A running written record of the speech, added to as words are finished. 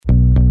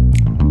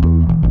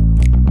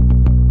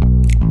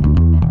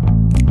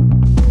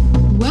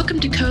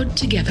Work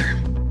Together,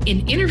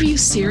 an interview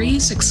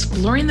series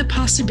exploring the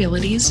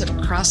possibilities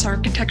of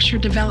cross-architecture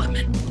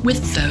development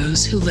with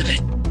those who live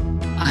it.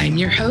 I'm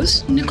your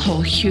host,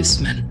 Nicole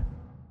Huesman.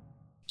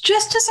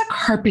 Just as a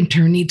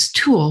carpenter needs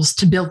tools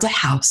to build a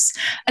house,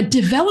 a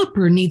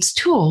developer needs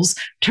tools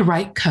to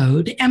write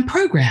code and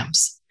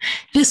programs.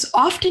 This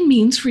often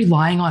means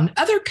relying on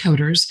other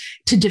coders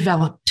to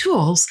develop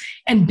tools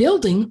and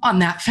building on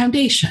that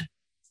foundation.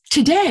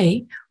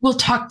 Today, we'll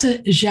talk to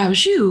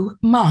Xiaozhu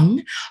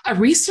Meng, a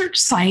research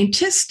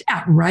scientist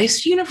at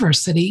Rice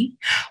University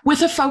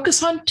with a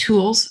focus on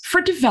tools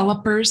for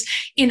developers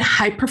in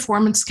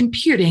high-performance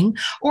computing,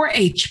 or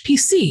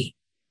HPC.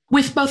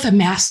 With both a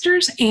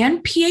master's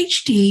and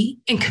PhD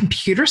in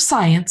computer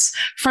science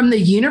from the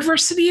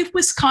University of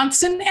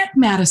Wisconsin at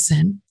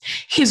Madison,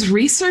 his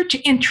research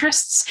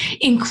interests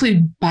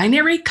include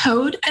binary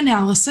code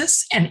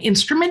analysis and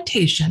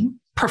instrumentation,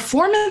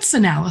 performance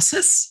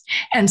analysis,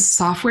 and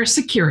software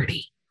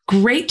security.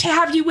 Great to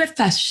have you with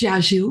us,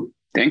 Xiaozhu.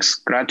 Thanks.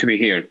 Glad to be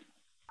here.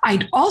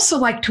 I'd also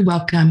like to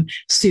welcome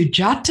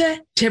Sujata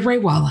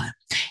Tibrewala,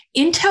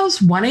 Intel's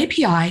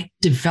OneAPI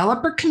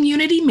Developer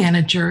Community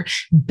Manager,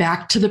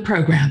 back to the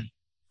program.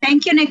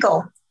 Thank you,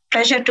 Nicole.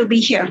 Pleasure to be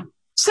here.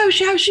 So,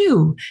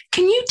 Xiaozhu,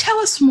 can you tell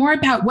us more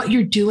about what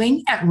you're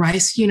doing at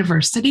Rice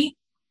University?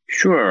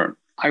 Sure.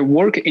 I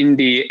work in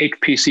the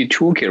HPC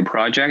Toolkit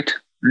project,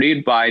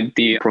 led by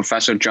the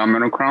Professor John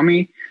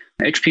Monocromi.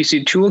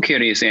 HPC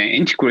Toolkit is an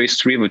integrated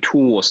suite of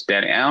tools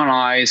that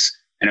analyze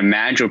and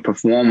measure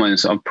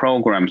performance of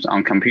programs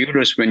on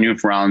computers ranging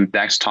from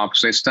desktop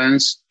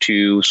systems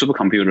to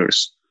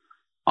supercomputers.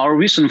 Our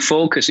recent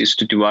focus is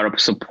to develop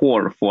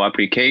support for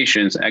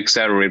applications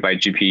accelerated by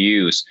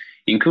GPUs,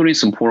 including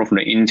support for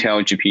the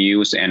Intel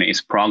GPUs and its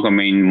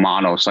programming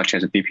models such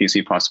as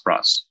DPC++.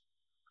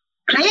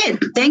 Great.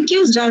 Thank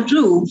you,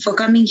 Xiaozhu, for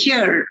coming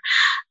here.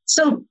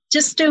 So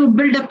just to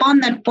build upon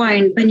that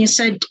point, when you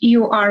said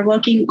you are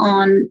working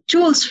on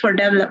tools for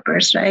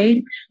developers,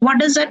 right? What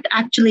does that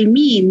actually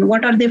mean?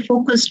 What are they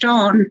focused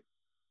on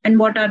and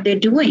what are they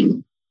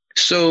doing?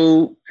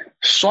 So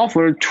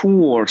software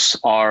tools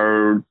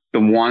are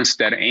the ones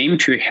that aim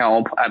to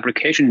help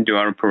application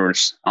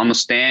developers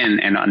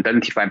understand and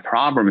identify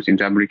problems in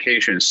the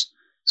applications.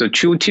 So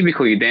two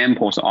typical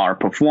examples are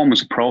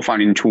performance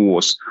profiling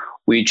tools,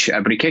 which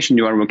application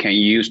developer can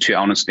use to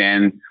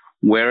understand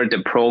where the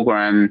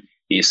program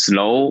is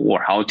slow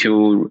or how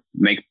to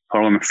make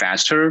program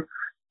faster.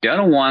 The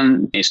other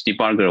one is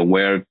debugger,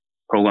 where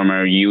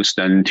programmers use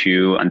them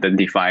to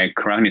identify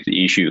correctness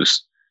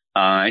issues.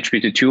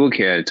 HPC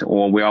Toolkit,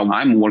 or where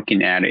I'm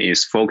working at,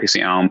 is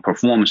focusing on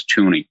performance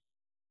tuning.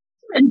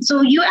 And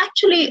so you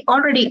actually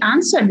already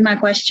answered my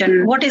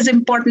question. What is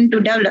important to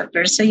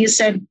developers? So you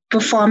said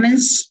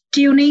performance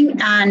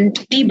tuning and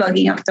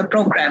debugging of the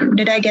program.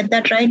 Did I get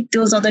that right?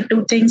 Those are the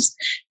two things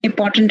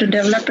important to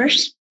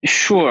developers?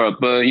 Sure,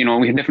 but we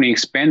can definitely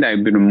expand that a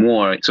bit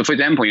more. So for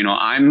example,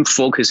 I'm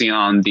focusing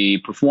on the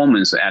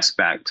performance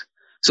aspect.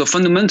 So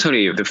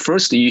fundamentally, the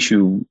first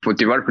issue for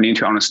developer need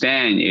to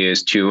understand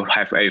is to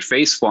have a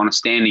faithful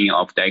understanding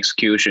of the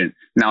execution.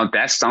 Now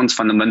that sounds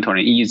fundamental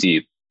and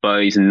easy,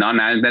 but it's not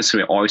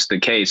necessarily always the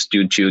case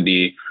due to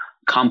the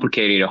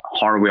complicated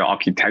hardware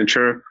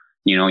architecture.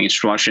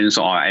 Instructions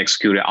are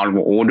executed out of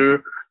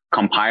order.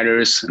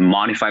 Compilers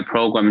modify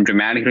program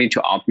dramatically to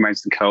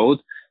optimize the code.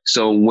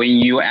 So when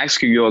you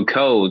execute your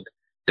code,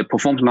 the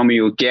performance number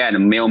you get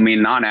may or may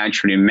not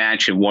actually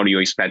match what your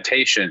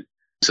expectation.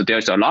 So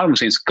there's a lot of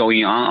things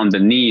going on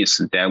underneath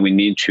that we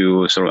need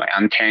to sort of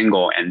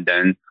untangle and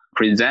then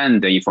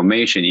present the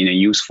information in a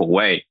useful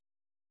way.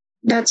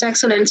 That's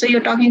excellent. So you're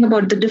talking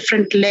about the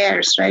different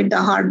layers, right? The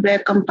hardware,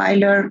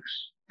 compiler,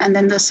 and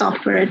then the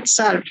software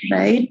itself,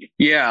 right?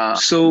 Yeah.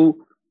 So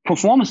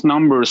performance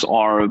numbers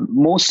are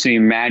mostly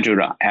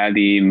measured at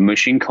the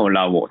machine code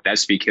level.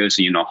 That's because,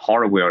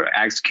 hardware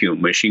execute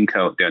machine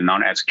code. They're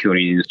not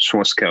executing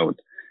source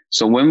code.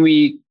 So when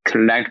we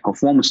collect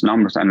performance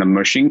numbers at the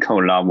machine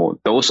code level,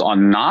 those are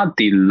not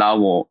the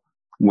level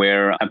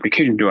where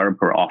application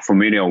developers are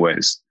familiar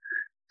with.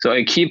 So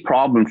a key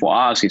problem for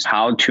us is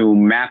how to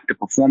map the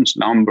performance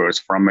numbers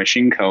from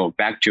machine code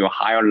back to a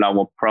higher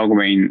level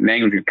programming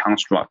language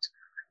construct.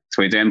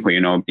 For example,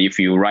 if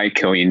you write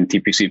code in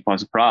DPC++,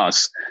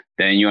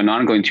 then you're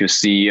not going to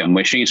see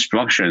machine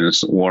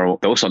instructions, or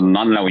those are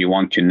not level you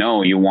want to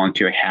know. You want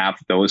to have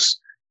those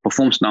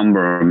performance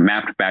number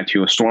mapped back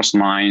to source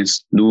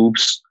lines,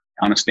 loops,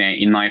 understand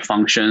inline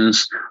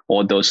functions,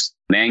 or those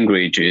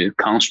language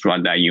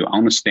construct that you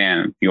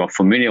understand, you are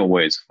familiar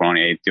with from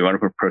a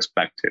developer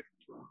perspective.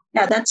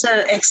 Yeah, that's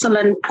an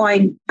excellent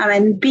point.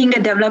 Being a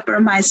developer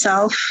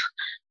myself,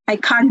 I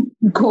can't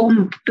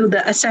go to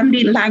the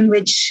assembly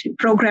language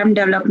program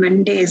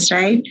development days,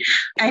 right?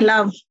 I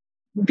love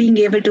being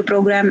able to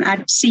program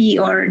at C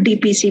or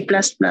DPC++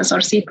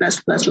 or C++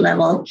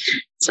 level.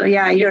 So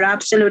yeah, you're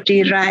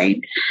absolutely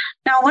right.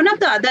 Now, one of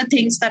the other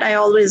things that I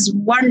always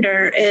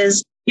wonder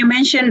is, you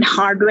mentioned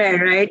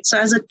hardware, right? So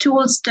as a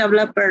tools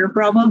developer,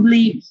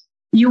 probably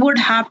you would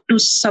have to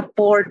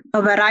support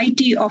a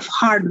variety of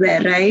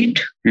hardware, right?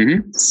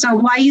 Mm-hmm. So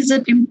why is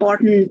it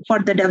important for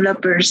the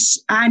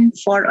developers and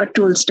for a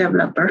tools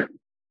developer?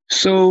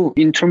 So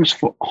in terms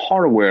of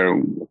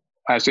hardware,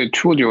 as a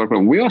tool developer,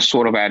 we are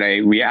sort of at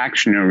a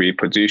reactionary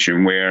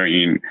position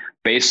wherein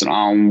based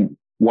on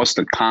what's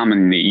the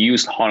commonly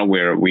used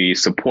hardware, we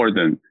support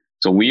them.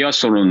 So we are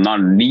sort of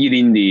not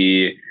leading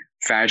the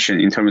fashion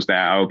in terms of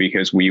that, oh,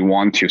 because we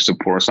want to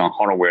support some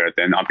hardware,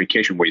 then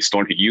application will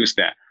start to use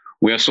that.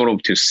 We are sort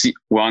of to see,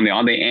 we're on the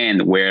other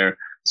end where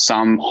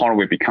some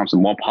hardware becomes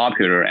more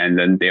popular and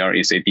then there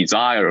is a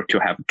desire to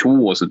have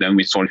tools, then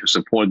we start to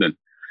support them.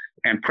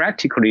 And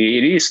practically,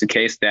 it is the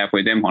case that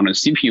for them on the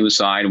CPU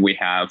side, we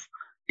have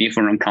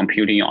different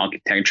computing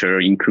architecture,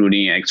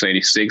 including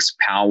x86,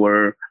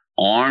 Power,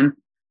 ARM.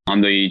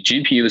 On the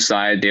GPU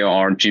side, there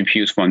are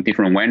GPUs from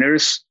different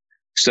vendors.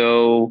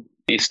 So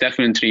it's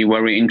definitely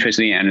very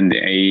interesting and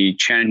a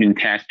challenging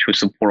task to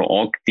support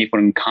all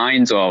different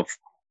kinds of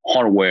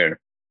hardware.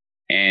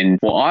 And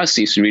for us,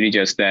 it's really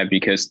just that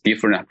because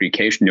different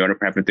application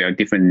developers have their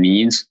different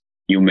needs.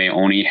 You may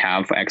only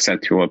have access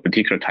to a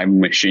particular type of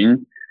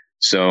machine.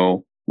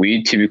 So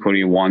we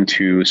typically want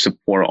to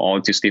support all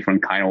these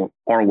different kind of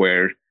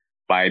hardware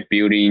by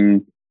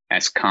building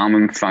as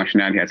common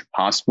functionality as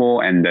possible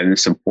and then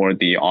support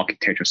the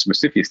architecture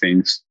specific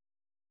things.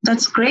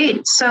 That's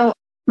great. So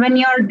when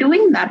you're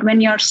doing that, when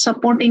you're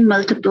supporting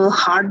multiple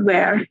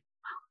hardware,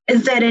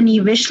 is there any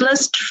wish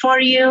list for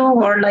you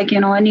or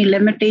any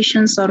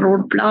limitations or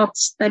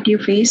roadblocks that you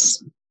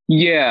face?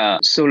 Yeah.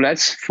 So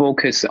let's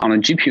focus on the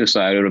GPU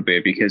side a little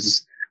bit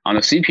because on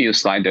the CPU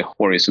side, the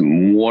hardware is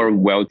more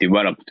well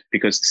developed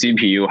because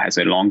CPU has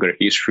a longer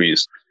history.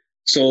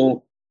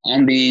 So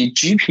on the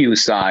GPU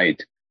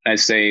side,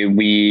 let's say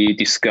we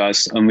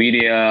discuss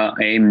NVIDIA,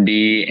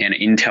 AMD, and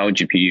Intel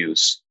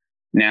GPUs.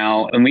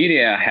 Now,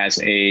 NVIDIA has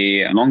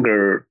a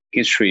longer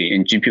history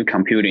in GPU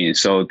computing,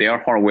 so their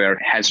hardware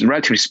has,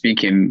 relatively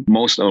speaking,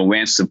 most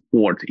advanced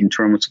support in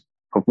terms of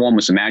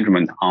performance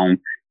management on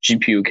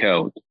GPU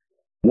code.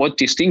 What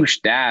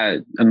distinguishes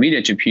that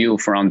NVIDIA GPU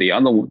from the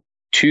other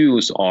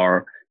tools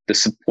are the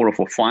support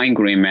for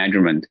fine-grained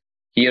measurement.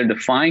 Here, the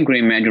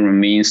fine-grained measurement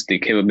means the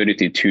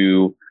capability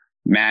to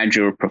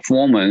measure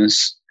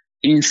performance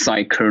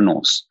inside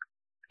kernels,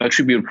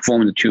 attribute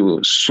performance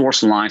to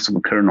source lines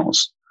of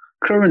kernels.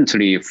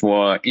 Currently,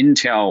 for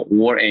Intel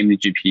or AMD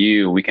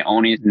GPU, we can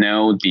only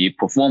know the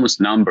performance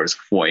numbers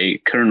for a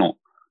kernel.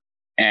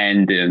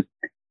 And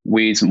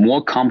with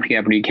more complex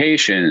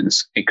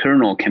applications, a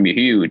kernel can be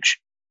huge.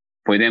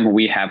 For example,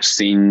 we have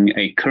seen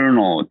a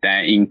kernel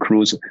that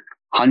includes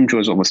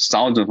hundreds of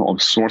thousands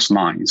of source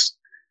lines.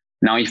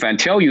 Now, if I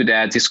tell you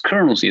that this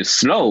kernel is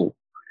slow,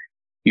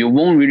 you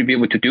won't really be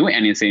able to do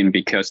anything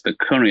because the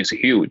kernel is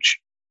huge.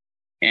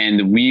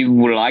 And we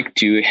would like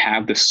to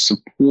have the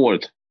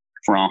support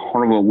from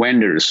hardware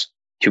vendors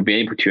to be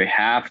able to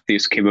have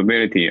this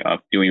capability of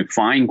doing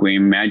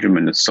fine-grained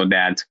measurement so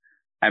that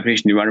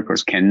application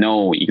developers can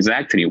know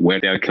exactly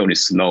where their code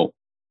is slow.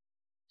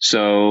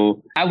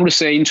 So I would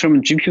say in terms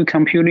of GPU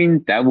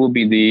computing, that will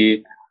be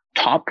the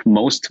top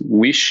most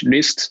wish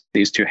list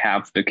is to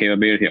have the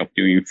capability of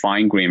doing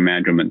fine-grained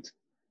measurement.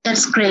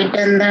 That's great.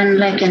 And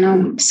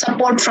then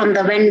support from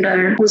the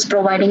vendor who's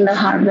providing the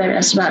hardware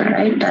as well,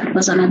 right? That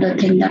was another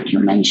thing that you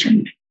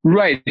mentioned.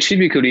 Right.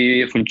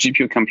 Typically for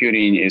GPU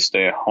computing is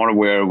the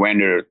hardware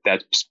vendor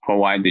that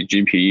provide the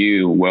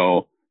GPU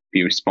will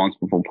be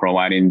responsible for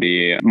providing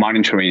the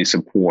monitoring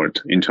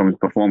support in terms of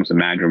performance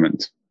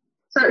measurement.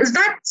 So is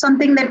that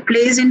something that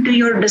plays into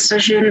your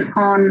decision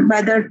on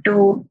whether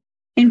to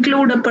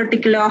include a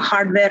particular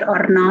hardware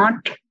or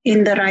not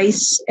in the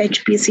RISE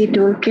HPC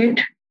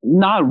toolkit?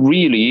 Not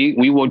really.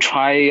 We will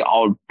try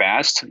our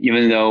best,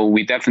 even though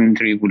we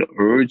definitely would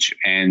urge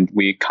and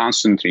we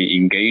constantly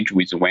engage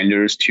with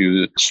vendors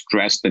to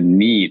stress the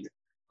need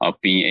of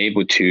being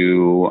able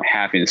to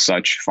have in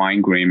such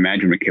fine-grained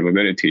measurement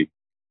capability.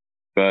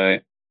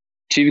 But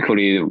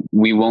typically,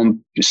 we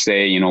won't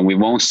say, we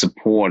won't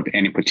support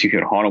any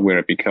particular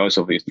hardware because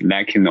of its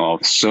lacking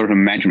of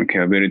certain measurement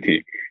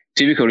capability.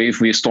 Typically, if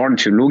we start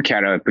to look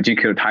at a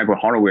particular type of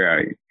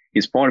hardware,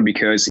 it's probably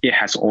because it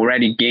has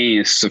already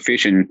gained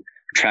sufficient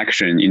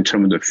traction in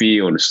terms of the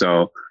field.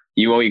 So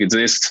it will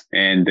exist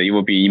and it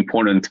will be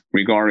important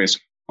regardless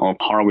of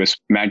hardware's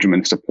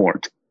measurement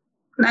support.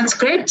 That's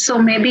great.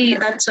 So maybe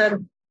that's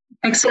an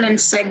excellent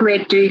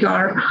segue to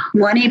your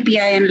One API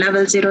and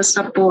Level 0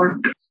 support.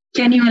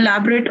 Can you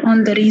elaborate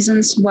on the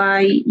reasons why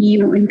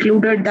you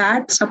included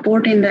that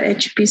support in the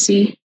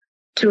HPC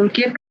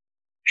toolkit?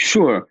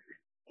 Sure.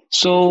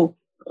 So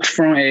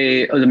from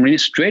an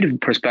administrative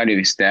perspective,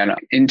 is that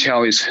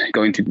Intel is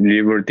going to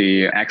deliver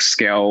the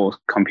X-scale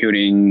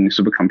computing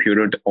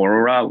supercomputer, the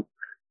Aurora,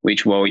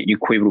 which will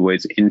equip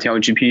with Intel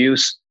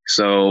GPUs.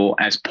 So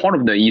as part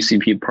of the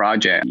ECP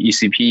project,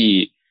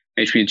 ECP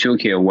HPC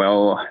Toolkit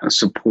will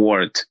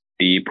support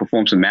the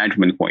performance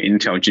management for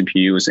Intel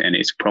GPUs and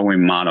its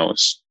programming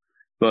models.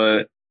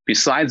 But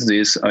besides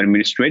these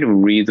administrative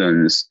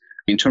reasons,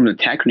 in terms of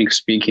technically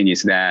speaking,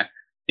 is that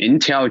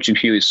Intel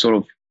GPU is sort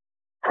of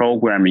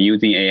program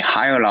using a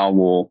higher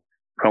level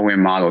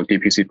programming model,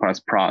 DPC++,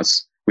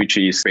 which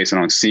is based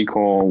on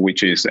SQL,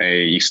 which is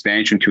a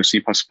extension to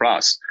C++.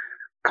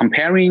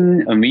 Comparing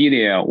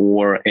NVIDIA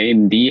or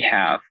AMD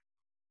have,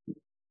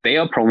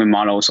 their programming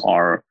models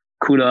are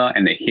CUDA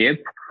and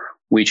HIP,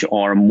 which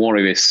are more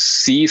of a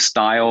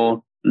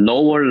C-style,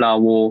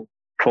 lower-level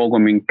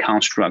programming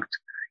construct.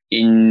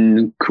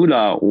 In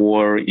CUDA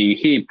or in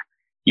HIP,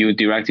 you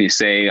directly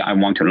say, I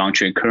want to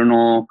launch a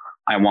kernel,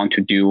 I want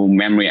to do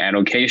memory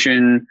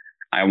allocation,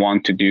 I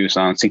want to do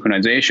some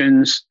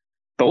synchronizations.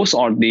 Those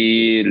are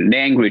the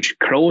language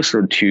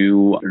closer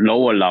to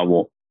lower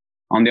level.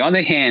 On the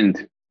other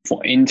hand,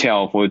 for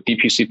Intel, for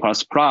DPC++,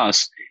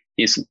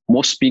 is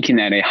more speaking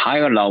at a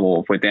higher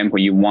level. For example,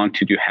 you want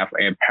to have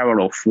a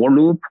parallel for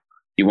loop,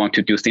 you want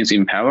to do things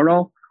in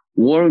parallel,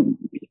 or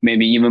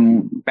maybe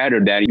even better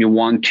that you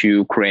want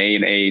to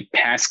create a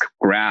task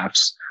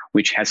graphs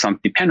which has some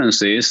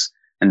dependencies,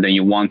 and then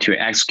you want to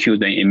execute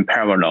them in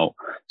parallel.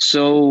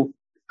 So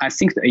I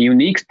think the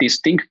unique,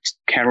 distinct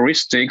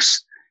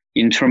characteristics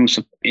in terms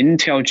of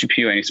Intel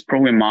GPU and its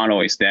programming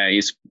model is that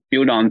it's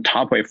built on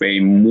top of a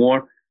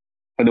more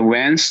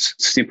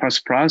advanced C++.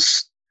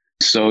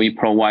 So it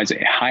provides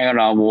a higher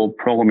level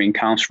programming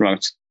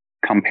construct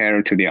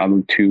compared to the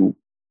other two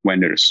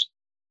vendors.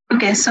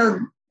 Okay, so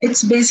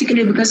it's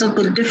basically because of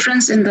the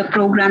difference in the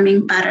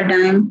programming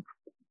paradigm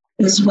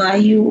is why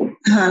you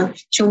have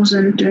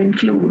chosen to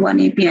include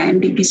OneAPI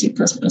and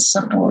DPC++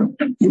 support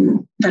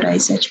in the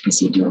RISE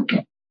HPC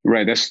toolkit.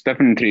 Right, that's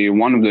definitely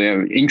one of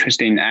the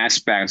interesting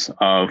aspects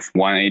of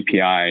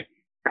OneAPI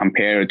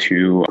compared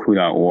to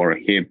CUDA or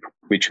HIP,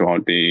 which are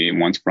the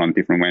ones from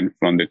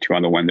the two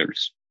other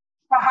vendors.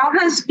 How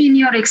has been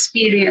your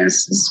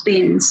experience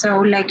been?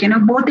 So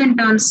both in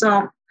terms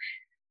of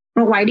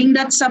providing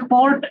that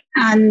support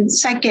and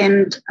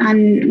second,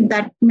 and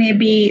that may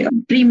be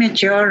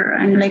premature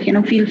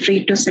and feel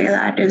free to say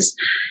that is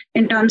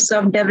in terms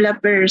of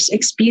developers'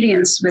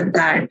 experience with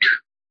that.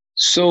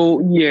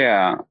 So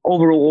yeah,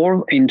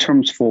 overall, in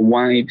terms for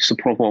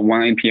support for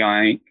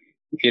OneAPI,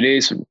 it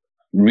is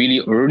really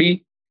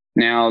early.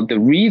 Now, the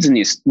reason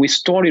is we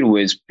started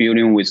with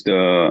building with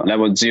the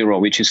level 0,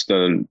 which is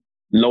the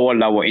lower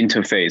level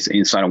interface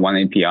inside of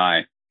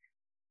OneAPI.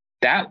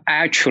 That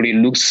actually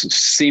looks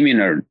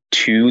similar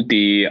to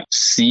the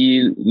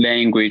C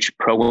language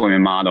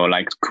programming model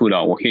like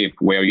CUDA or HIP,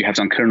 where you have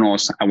some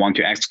kernels, I want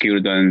to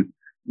execute them,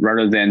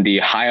 rather than the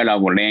higher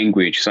level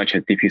language such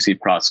as DPC++.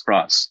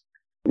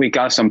 We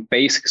got some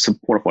basic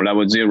support for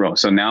level 0.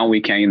 So now we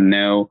can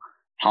know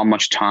how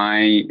much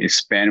time is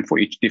spent for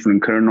each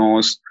different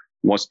kernels,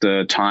 what's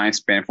the time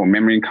spent for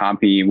memory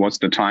copy, what's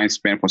the time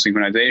spent for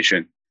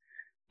synchronization.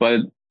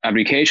 But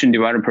application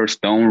developers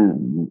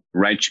don't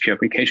write GPU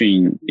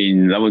application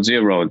in level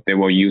 0. They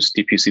will use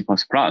DPC++.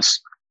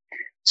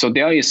 So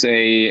there is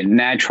a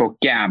natural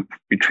gap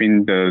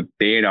between the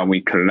data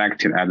we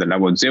collected at the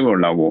level 0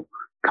 level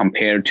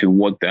compared to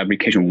what the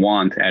application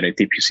wants at a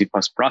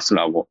DPC++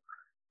 level.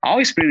 Our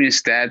experience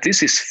is that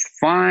this is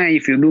fine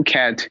if you look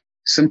at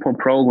simple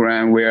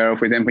program where,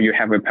 for example, you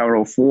have a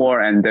parallel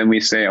for, and then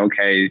we say,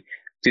 okay,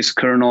 this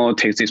kernel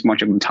takes this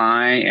much of the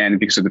time, and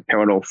because of the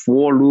parallel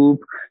for loop,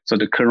 so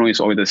the kernel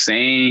is always the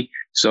same.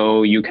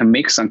 So you can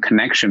make some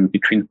connection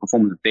between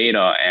performance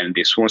data and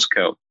the source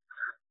code.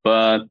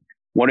 But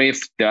what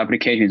if the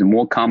application is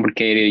more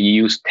complicated, you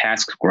use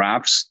task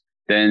graphs,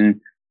 then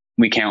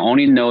we can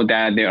only know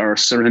that there are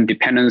certain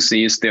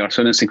dependencies, there are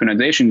certain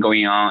synchronization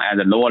going on at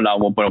the lower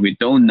level, but we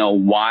don't know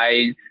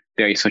why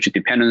there is such a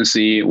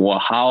dependency or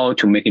how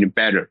to make it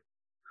better.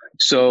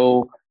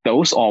 So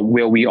those are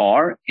where we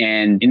are,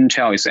 and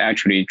Intel is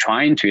actually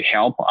trying to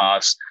help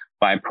us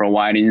by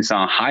providing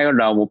some higher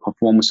level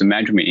performance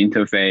measurement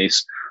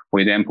interface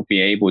for them to be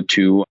able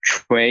to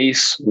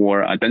trace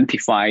or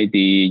identify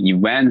the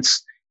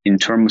events in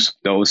terms of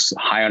those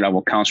higher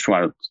level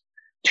constructs,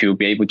 to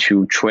be able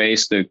to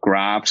trace the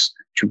graphs,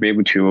 to be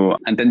able to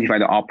identify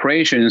the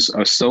operations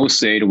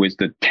associated with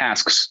the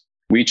tasks,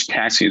 which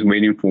task is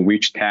waiting for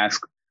which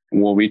task,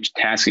 or which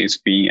task is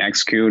being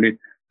executed.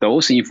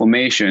 Those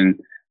information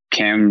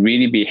can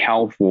really be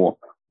helpful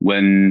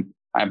when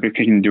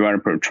application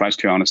developer tries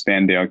to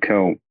understand their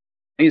code.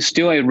 It's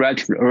still a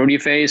relatively early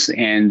phase,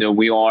 and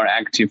we are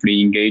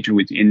actively engaged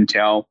with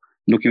Intel,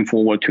 looking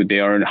forward to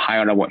their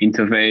higher level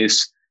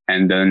interface,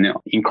 and then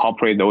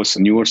incorporate those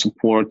newer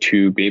support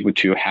to be able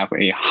to have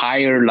a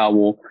higher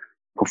level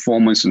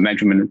performance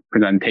measurement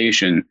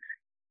presentation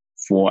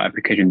for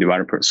application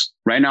developers.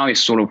 Right now, it's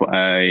sort of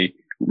a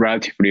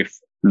relatively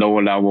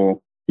lower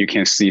level. You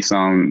can see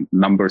some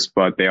numbers,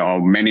 but there are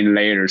many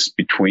layers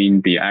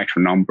between the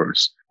actual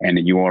numbers and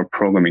your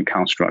programming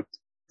construct.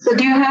 So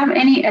do you have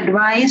any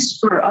advice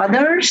for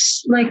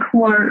others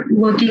who are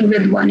working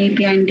with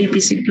OneAPI and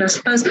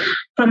DPC++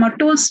 from a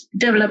tools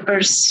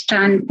developer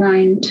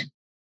standpoint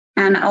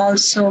and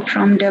also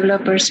from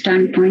developer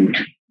standpoint?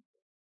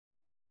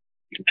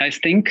 I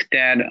think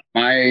that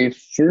my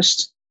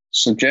first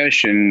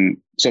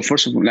suggestion, so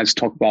first of all, let's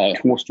talk about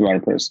tools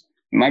developers.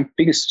 My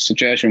biggest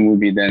suggestion would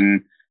be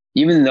then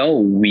even though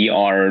we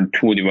are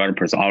tool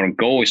developers, our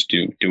goal is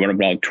to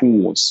develop our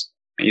tools.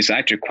 It's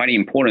actually quite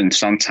important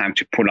sometimes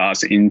to put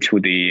us into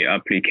the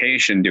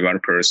application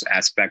developers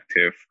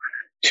perspective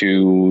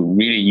to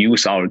really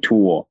use our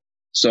tool.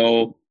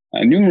 So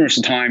numerous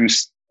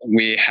times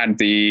we had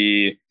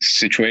the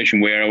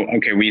situation where,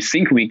 okay, we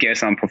think we get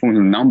some performance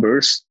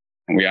numbers.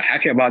 And we are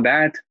happy about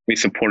that. We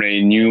support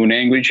a new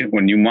language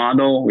or new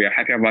model. We are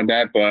happy about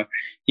that. But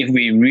if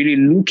we really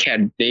look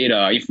at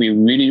data, if we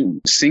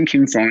really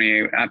thinking from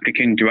an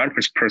application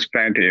developer's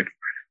perspective,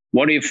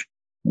 what if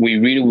we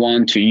really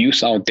want to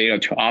use our data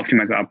to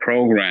optimize our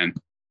program?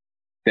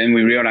 Then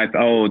we realize,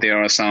 oh,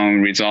 there are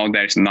some results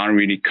that's not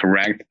really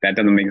correct. That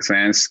doesn't make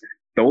sense.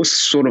 Those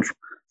sort of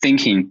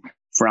thinking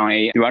from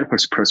a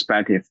developer's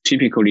perspective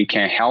typically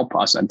can help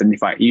us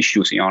identify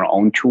issues in our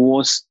own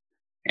tools.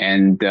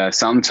 And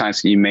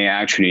sometimes it may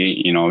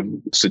actually,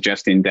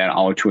 suggesting that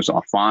our tools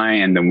are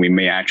fine, and then we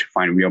may actually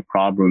find real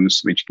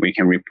problems, which we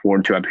can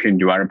report to application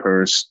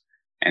developers.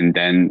 And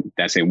then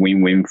that's a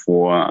win-win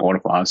for all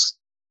of us.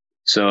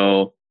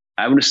 So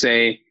I would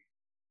say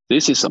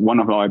this is one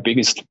of our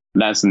biggest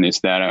lessons, is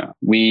that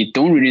we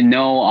don't really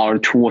know our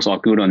tools are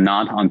good or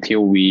not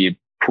until we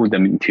put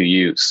them into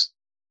use.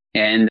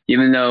 And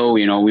even though,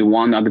 we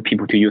want other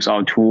people to use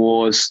our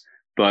tools,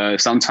 but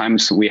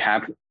sometimes we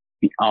have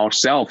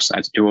ourselves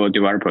as tool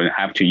developers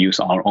have to use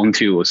our own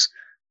tools.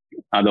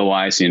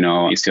 Otherwise,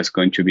 it's just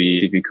going to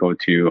be difficult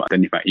to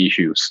identify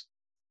issues.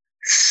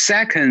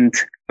 Second,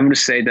 I would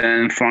say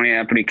then from an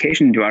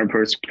application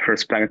developer's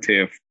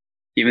perspective,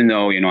 even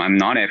though, I'm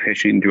not an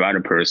application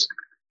developers,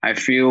 I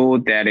feel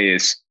that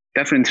is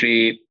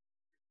definitely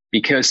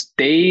because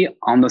they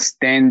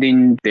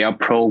understanding their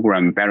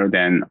program better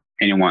than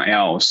anyone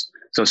else.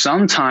 So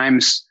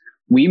sometimes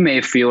we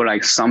may feel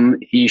like some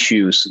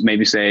issues,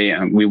 maybe say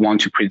we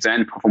want to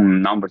present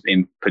performance numbers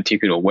in a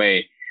particular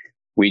way,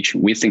 which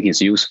we think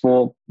is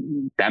useful.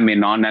 That may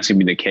not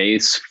necessarily be the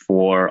case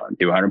for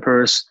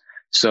developers.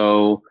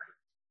 So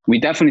we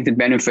definitely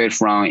benefit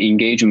from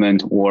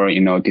engagement or,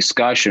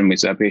 discussion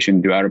with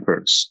application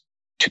developers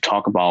to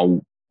talk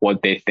about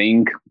what they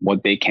think,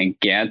 what they can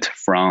get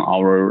from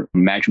our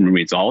measurement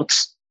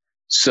results.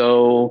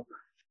 So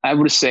I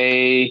would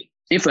say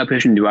if an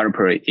application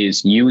developer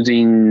is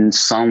using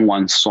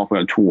someone's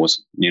software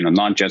tools,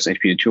 not just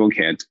HPC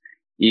Toolkit,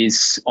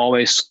 it's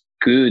always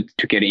good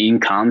to get in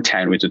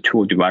contact with the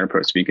tool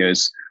developers,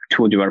 because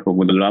tool developer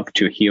would love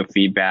to hear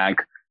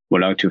feedback,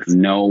 would love to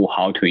know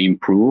how to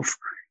improve.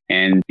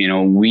 And,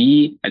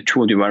 we as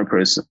tool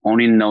developers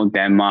only know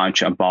that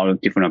much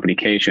about different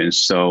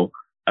applications. So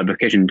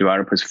application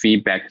developers'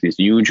 feedback is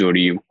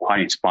usually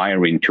quite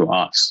inspiring to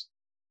us.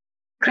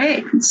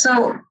 Great.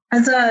 So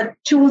as a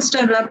tools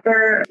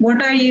developer,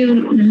 what are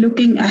you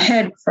looking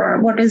ahead for?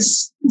 What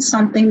is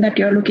something that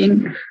you're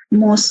looking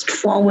most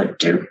forward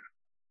to?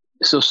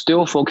 So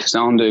still focus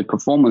on the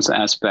performance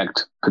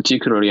aspect,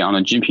 particularly on the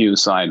GPU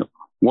side.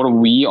 What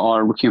we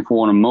are looking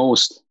for the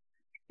most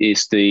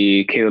is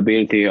the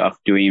capability of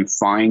doing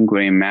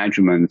fine-grained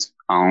measurement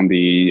on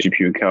the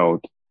GPU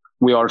code.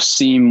 We are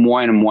seeing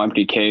more and more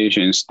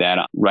applications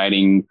that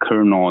writing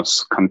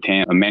kernels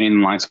contain many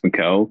lines of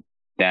code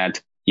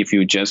that if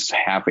you just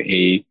have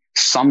a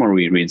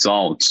summary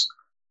results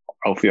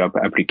of your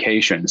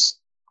applications,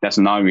 that's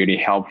not really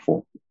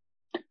helpful.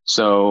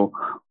 So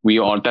we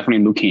are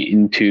definitely looking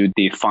into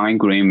the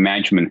fine-grained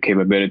management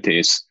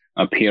capabilities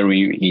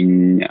appearing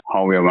in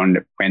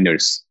hardware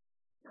vendors.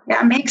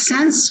 Yeah, makes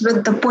sense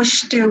with the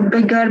push to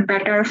bigger,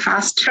 better,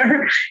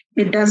 faster.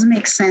 It does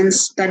make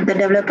sense that the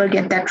developer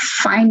get that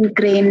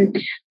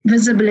fine-grained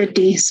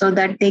visibility so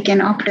that they can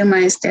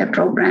optimize their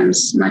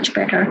programs much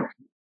better.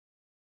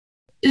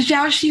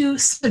 Xiaoxu,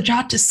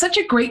 Sujatha, such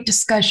a great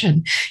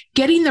discussion.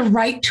 Getting the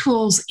right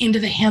tools into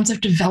the hands of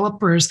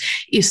developers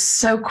is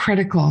so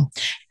critical.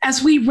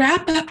 As we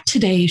wrap up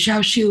today,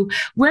 Xiaoxu,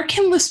 where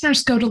can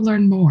listeners go to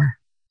learn more?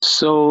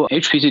 So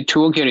HPC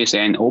Toolkit is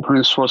an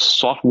open source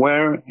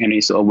software and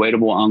is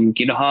available on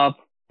GitHub,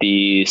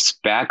 the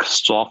Spec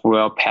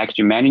software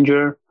package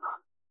manager,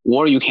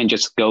 or you can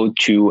just go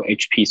to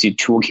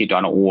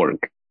hpctoolkit.org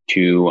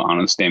to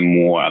understand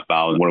more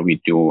about what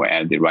we do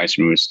at the Rice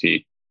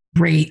University.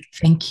 Great,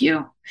 thank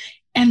you.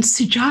 And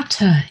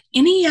Sujatha,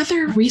 any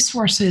other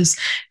resources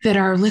that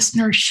our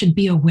listeners should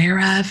be aware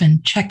of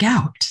and check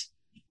out?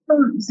 So,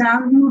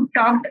 Zhao, you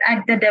talked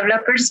at the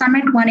Developer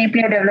Summit, One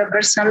API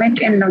Developer Summit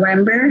in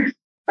November,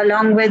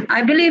 along with,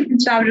 I believe,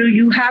 Zhao,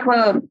 you have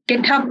a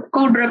GitHub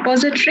code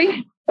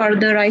repository for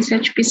the Rice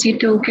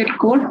HPC Toolkit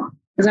code.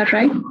 Is that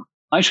right?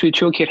 HPC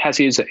Toolkit has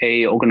its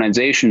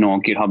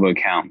organizational GitHub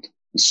account.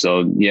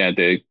 So yeah,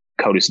 the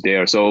code is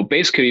there. So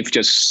basically, if you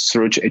just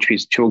search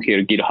HPC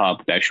Toolkit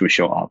GitHub, that should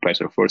show up as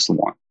the first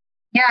one.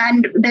 Yeah,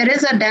 and there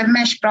is a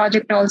DevMesh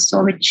project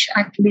also, which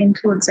actually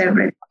includes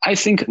everything. I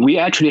think we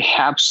actually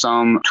have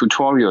some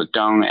tutorial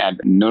done at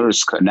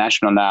NERSC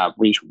National Lab,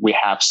 which we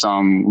have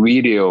some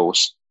videos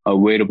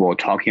available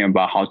talking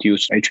about how to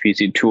use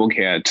HPC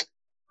Toolkit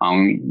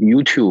on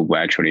YouTube,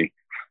 actually.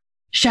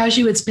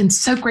 Xiaozhu, it's been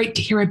so great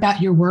to hear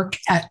about your work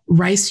at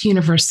Rice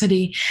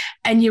University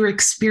and your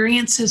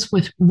experiences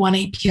with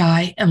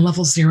OneAPI and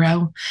Level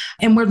Zero.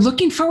 And we're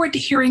looking forward to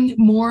hearing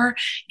more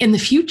in the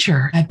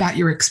future about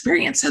your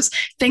experiences.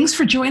 Thanks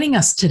for joining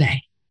us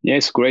today. Yeah,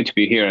 it's great to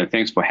be here. And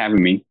thanks for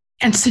having me.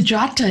 And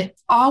Sujata,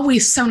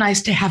 always so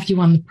nice to have you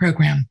on the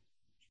program.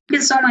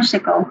 Thank you so much,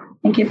 Nicole.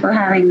 Thank you for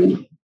having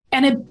me.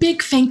 And a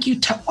big thank you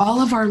to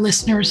all of our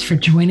listeners for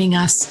joining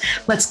us.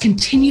 Let's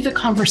continue the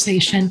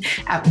conversation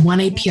at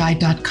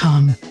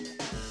oneapi.com.